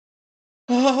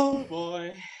 Oh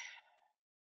boy.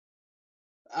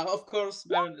 Of course,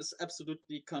 Marin is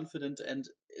absolutely confident and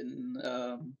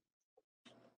in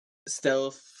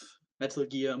stealth Metal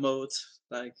Gear mode,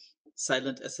 like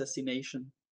silent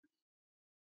assassination.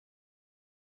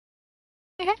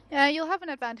 Okay, you'll have an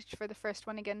advantage for the first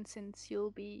one again since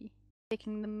you'll be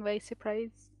taking them by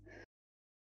surprise.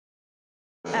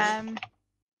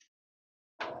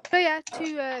 So yeah,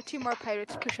 two more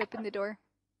pirates push open the door.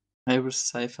 I wish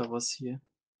Cypher was here.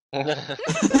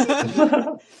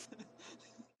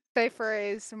 Cypher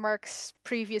is Mark's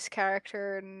previous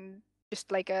character and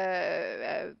just like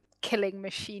a killing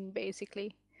machine,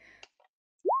 basically.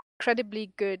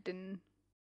 Incredibly good and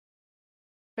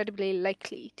incredibly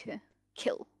likely to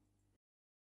kill.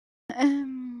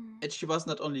 And she was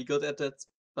not only good at it,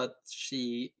 but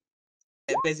she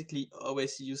basically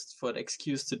always used for an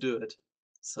excuse to do it.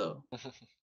 So.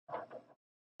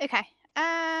 Okay.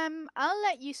 I'll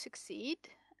let you succeed.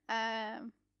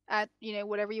 At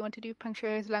whatever you want to do,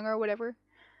 puncture his lung or whatever.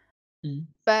 Mm.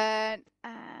 But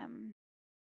can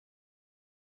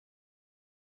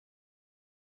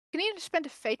you just spend a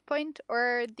fate point,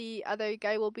 or the other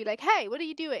guy will be like, "Hey, what are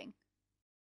you doing?"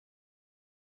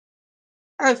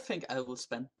 I think I will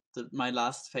spend my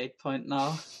last fate point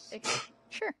now. Okay,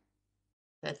 sure.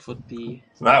 That would be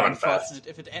That went unfortunate fast.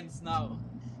 if it ends now.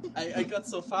 I got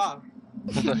so far.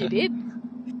 You did.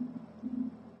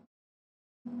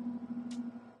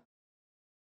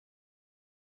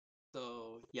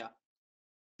 So yeah,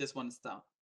 this one's down.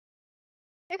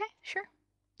 Okay, sure.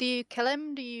 Do you kill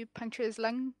him? Do you puncture his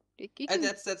lung?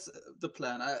 That's the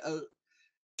plan. I'll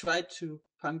try to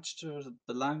puncture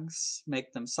the lungs,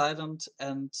 make them silent,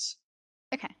 and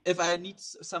okay. If I need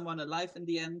someone alive in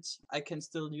the end, I can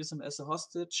still use him as a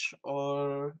hostage,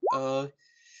 or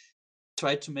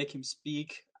try to make him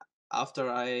speak after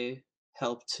I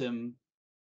helped him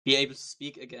be able to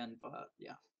speak again. But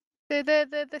yeah. So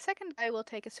the second guy will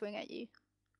take a swing at you.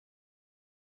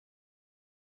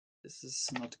 This is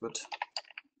not good.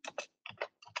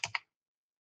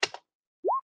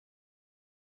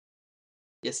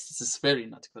 Yes, this is very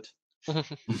not good.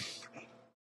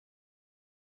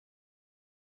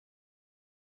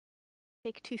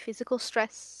 Take 2 physical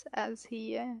stress as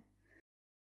he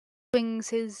swings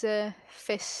his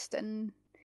fist and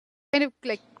kind of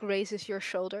like grazes your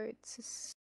shoulder. It's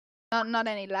just not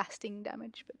any lasting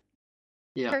damage, but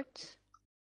yeah, hurts.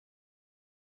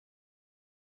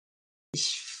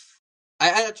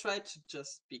 I tried to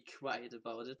just be quiet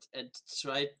about it and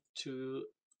try to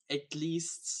at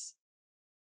least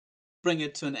bring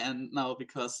it to an end now,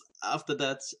 because after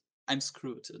that I'm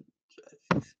screwed.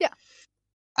 Yeah.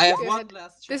 I have Go one ahead.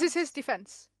 last chance. This is his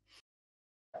defense.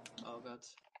 Oh god.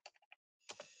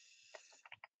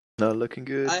 Not looking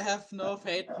good. I have no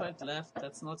fate point left.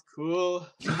 That's not cool.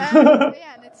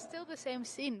 Yeah, and it's still the same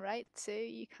scene, right? So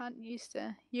you can't use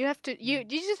the. You have to. You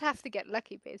just have to get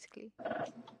lucky, basically.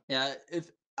 Yeah,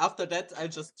 if after that, I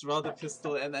just draw the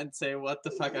pistol and then say, "What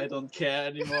the fuck? I don't care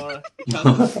anymore."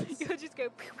 Because You'll just go.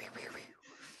 Pew, pew, pew,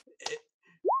 pew.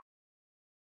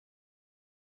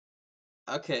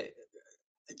 okay,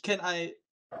 can I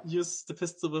use the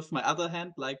pistol with my other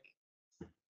hand? Like,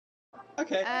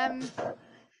 okay,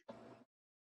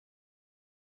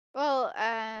 Well,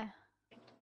 I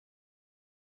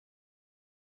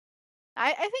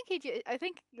think I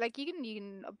think like you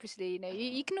can obviously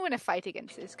you can win a fight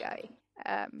against this guy,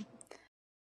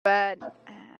 but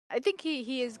I think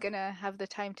he is gonna have the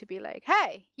time to be like,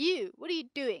 hey, you, what are you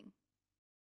doing?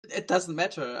 it doesn't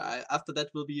matter. After that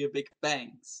will be a big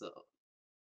bang. So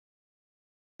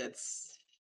that's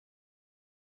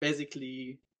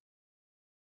basically.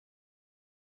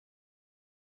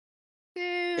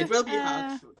 It will be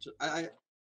hard.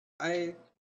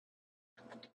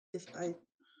 If I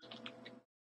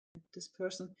this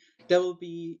person, there will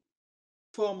be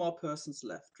 4 more persons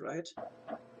left, right?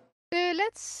 So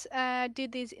let's do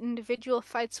these individual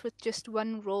fights with just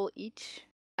one roll each.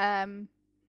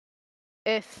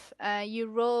 If you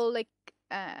roll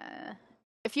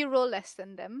if you roll less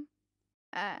than them,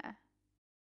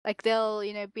 like they'll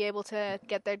be able to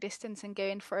get their distance and go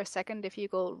in for a second. If you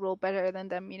roll better than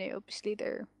them, obviously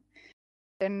they're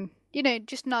then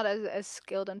just not as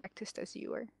skilled and practiced as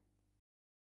you were.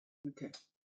 Okay.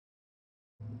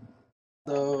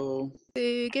 So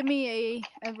give me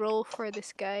a roll for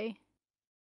this guy.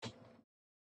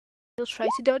 He'll try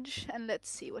to dodge, and let's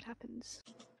see what happens.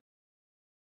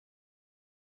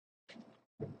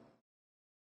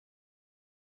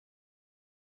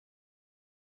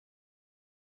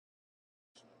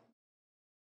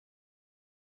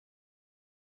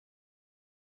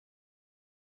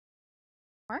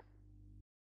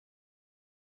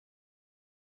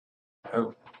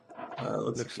 Oh,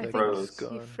 looks Looks like like he froze. he's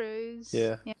gone. He froze.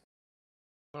 Yeah.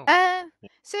 Oh.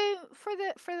 So for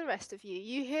the rest of you,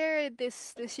 you hear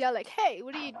this yell like, "Hey,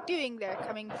 what are you doing there?"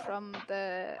 coming from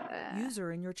the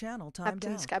User in your channel timed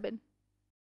captain's out. cabin.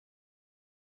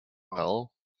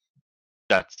 Well,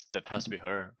 that has to be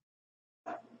her.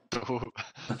 So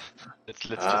let's just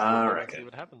go there and see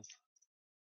what happens.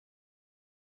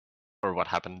 Or what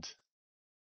happened.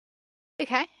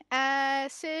 Okay.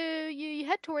 So you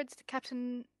head towards the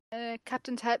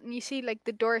captain's hut, and you see like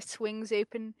the door swings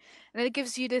open, and it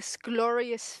gives you this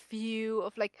glorious view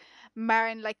of like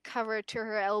Marin like covered to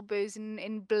her elbows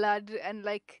in blood, and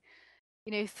like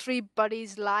 3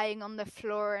 bodies lying on the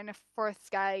floor, and a 4th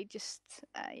guy just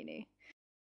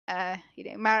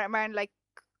Marin like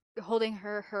holding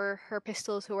her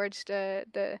pistol towards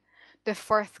the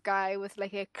 4th guy with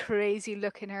like a crazy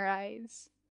look in her eyes.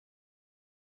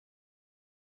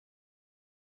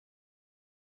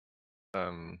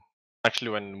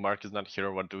 Actually, when Mark is not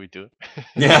here, what do we do?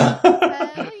 Yeah.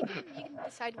 Well, you can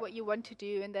decide what you want to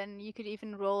do, and then you could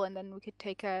even roll, and then we could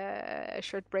take a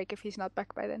short break if he's not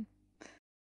back by then.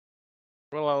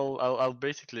 Well, I'll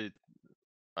basically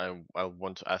I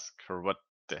want to ask her what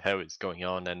the hell is going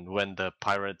on, and when the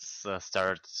pirates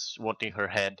start wanting her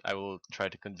head, I will try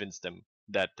to convince them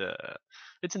that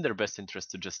it's in their best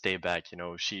interest to just stay back.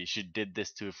 She did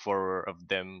this to 4 of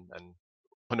them, and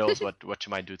who knows what she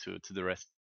might do to the rest.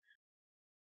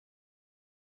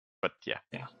 But yeah,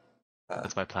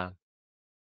 that's my plan.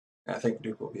 I think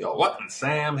Duke will be all, "What in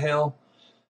Sam Hill?"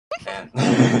 And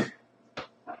and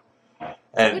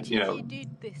What did you do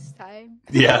this time?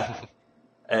 Yeah,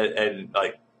 and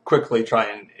like quickly try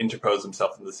and interpose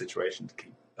himself in the situation to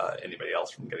keep anybody else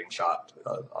from getting shot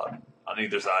on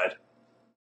either side.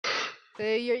 So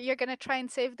you're gonna try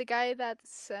and save the guy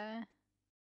that's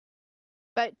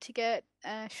about to get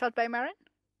shot by Marin?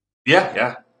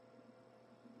 Yeah.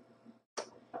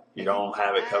 You don't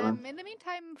have it coming. In the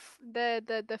meantime,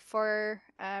 the 4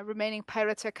 remaining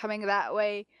pirates are coming that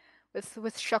way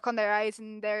with shock on their eyes,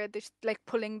 and they're just like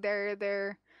pulling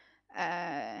their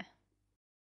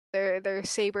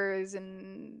sabers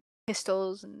and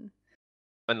pistols and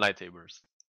lightsabers.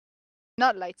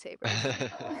 not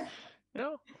lightsabers.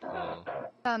 No.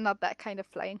 Not that kind of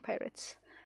flying pirates.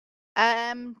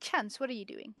 Chance, what are you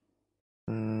doing?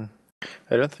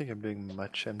 I don't think I'm doing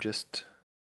much. I'm just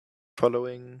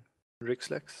following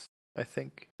Rixlex, I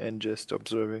think, and just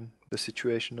observing the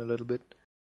situation a little bit.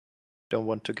 Don't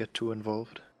want to get too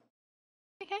involved.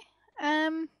 Okay.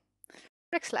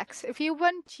 Rixlex, if you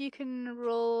want, you can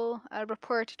roll a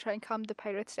rapport to try and calm the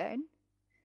pirates down.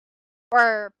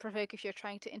 Or provoke if you're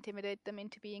trying to intimidate them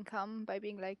into being calm by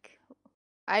being like,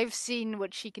 I've seen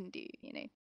what she can do,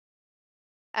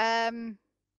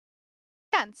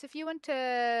 Chance, if you want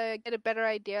to get a better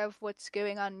idea of what's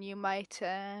going on, you might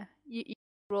you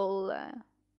roll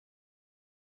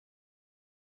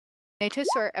Notice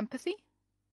or empathy?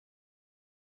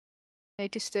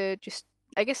 Notice to just,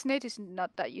 I guess notice is not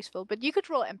that useful, but you could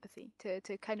roll empathy to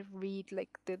kind of read like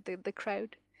the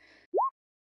crowd.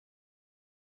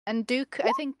 And Duke,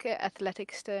 I think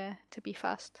athletics to be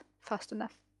fast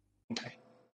enough. Okay.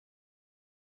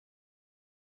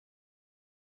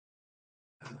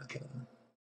 Okay.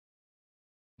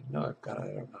 No, I've got. I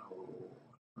don't know.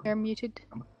 You're muted.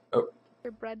 Oh.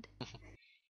 You're Brad.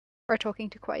 Or talking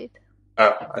too quiet.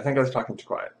 Oh, I think I was talking too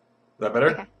quiet. Is that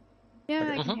better? Okay. Yeah,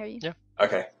 Okay. I can hear you. Yeah.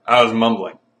 Okay, I was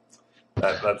mumbling.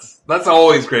 That's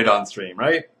always great on stream,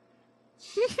 right?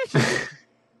 Of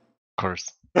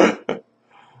course.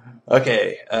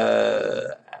 Okay,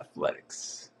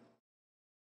 athletics.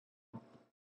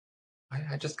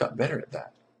 I just got better at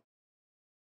that.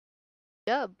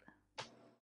 Job.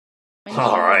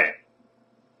 All right.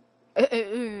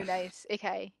 Ooh, nice.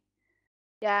 Okay.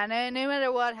 Yeah, no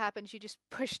matter what happens, you just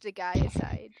push the guy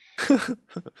aside.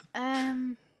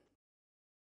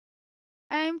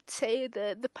 I'd say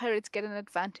the pirates get an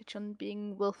advantage on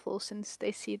being willful since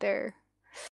they see their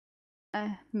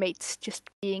mates just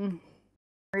being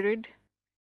murdered.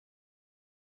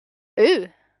 Ooh,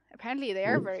 apparently they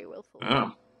are very willful.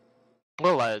 Oh.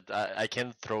 Well, I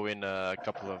can throw in a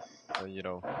couple of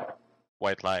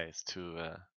white lies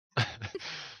to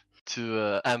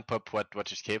to amp up what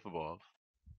she's capable of.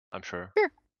 I'm sure. Sure.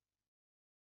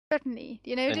 Certainly,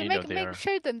 And to make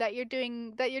show them that you're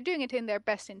doing it in their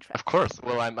best interest. Of course.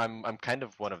 Well, I'm kind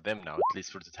of one of them now, at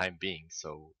least for the time being.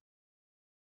 So.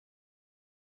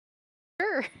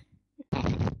 Sure.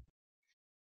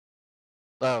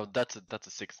 Oh, that's a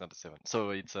 6, not a 7. So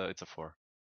it's a 4.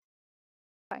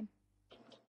 Fine.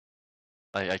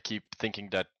 I keep thinking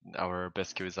that our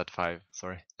best Q is at 5.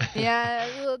 Sorry. Yeah,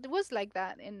 well, it was like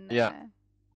that in. Yeah.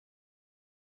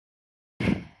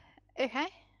 Okay.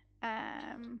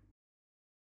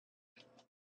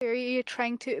 Are you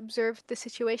trying to observe the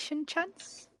situation,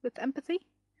 Chance, with empathy?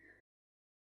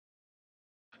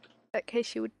 In that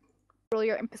case, you would roll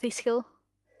your empathy skill.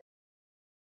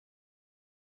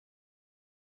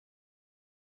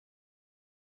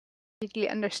 Really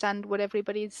understand what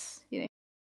everybody's,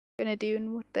 gonna do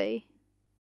and what they.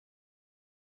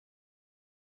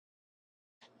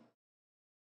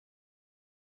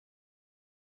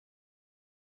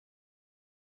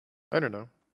 I don't know.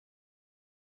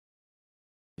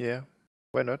 Yeah,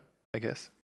 why not? I guess.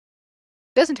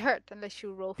 Doesn't hurt unless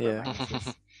you roll for Yeah.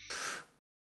 minuses.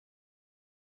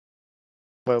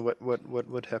 Well, what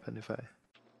would happen if I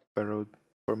rolled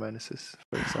 4 minuses,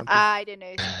 for example? I don't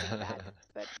know, something bad,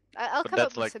 but I'll But come that's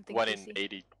up with like something 1 in juicy.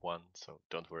 81, so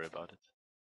don't worry about it.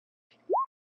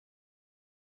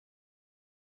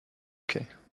 Okay.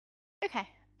 Okay.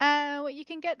 What you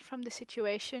can get from the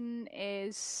situation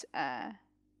is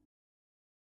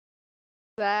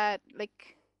that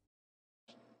like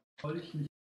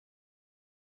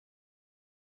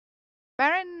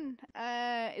Baron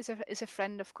is a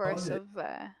friend, of course, of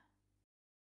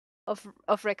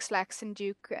Rexlax and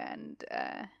Duke, and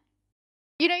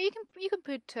you can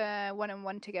put 1 and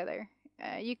 1 together.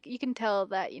 You can tell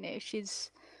that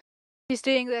she's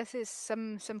doing this as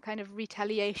some kind of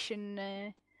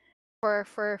retaliation for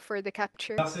the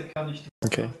capture.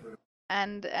 Okay.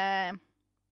 And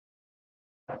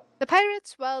the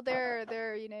pirates, well, they're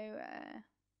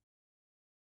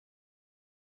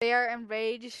they are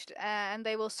enraged, and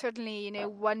they will certainly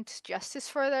want justice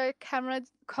for their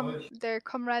comrades. They're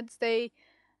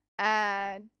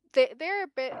a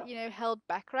bit held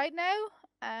back right now,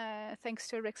 thanks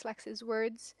to Rexlax's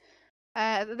words.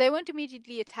 They won't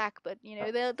immediately attack, but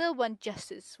they'll want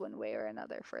justice one way or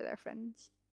another for their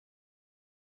friends.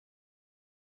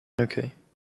 Okay.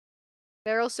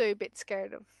 They're also a bit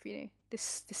scared of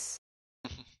this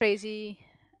crazy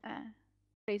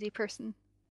person.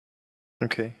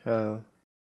 Okay. I'll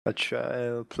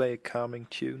play a calming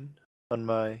tune on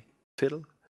my fiddle.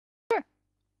 Sure.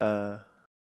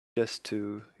 Just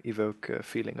to evoke a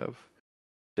feeling of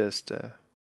just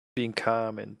being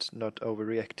calm and not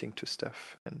overreacting to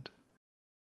stuff and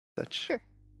such. Sure.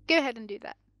 Go ahead and do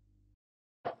that.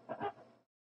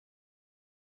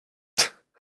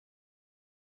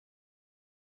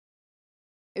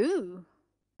 Ooh,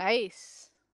 nice.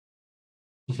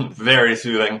 Very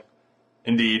soothing,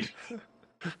 indeed.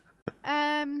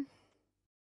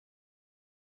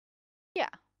 Yeah.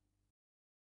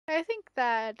 I think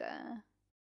that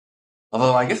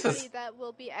Although I guess anybody that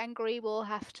will be angry will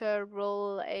have to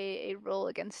roll a roll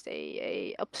against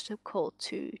a obstacle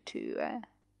to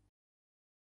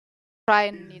try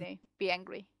and be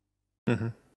angry. Mm-hmm.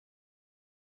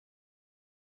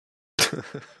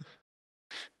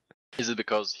 Is it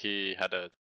because he had a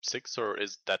 6, or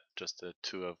is that just a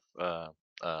 2 of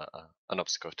an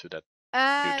obstacle to that?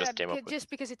 just came up with just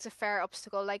because it's a fair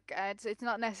obstacle, like it's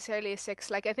not necessarily a 6.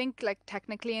 Like I think, like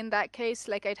technically in that case,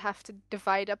 like I'd have to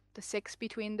divide up the 6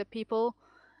 between the people,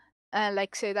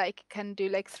 like so that I can do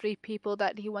like 3 people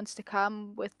that he wants to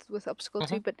come with obstacle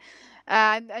 2. But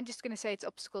I'm just gonna say it's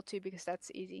obstacle 2 because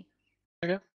that's easy.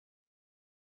 Okay.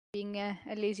 Being a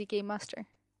lazy game master.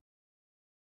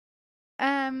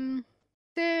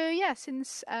 So yeah,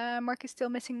 since Mark is still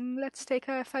missing, let's take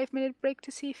a 5-minute break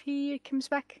to see if he comes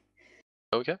back.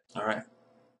 Okay. All right.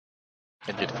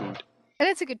 And get food. And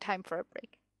it's a good time for a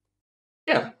break.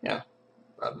 Yeah.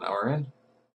 About an hour in.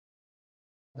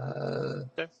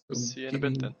 Okay. So See you in a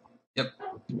bit then. Yep.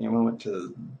 Give me a moment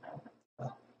to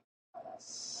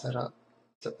set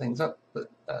things up.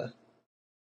 But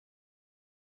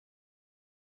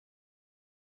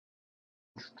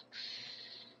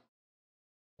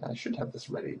I should have this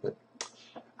ready, but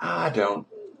I don't.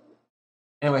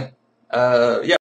 Anyway, yeah.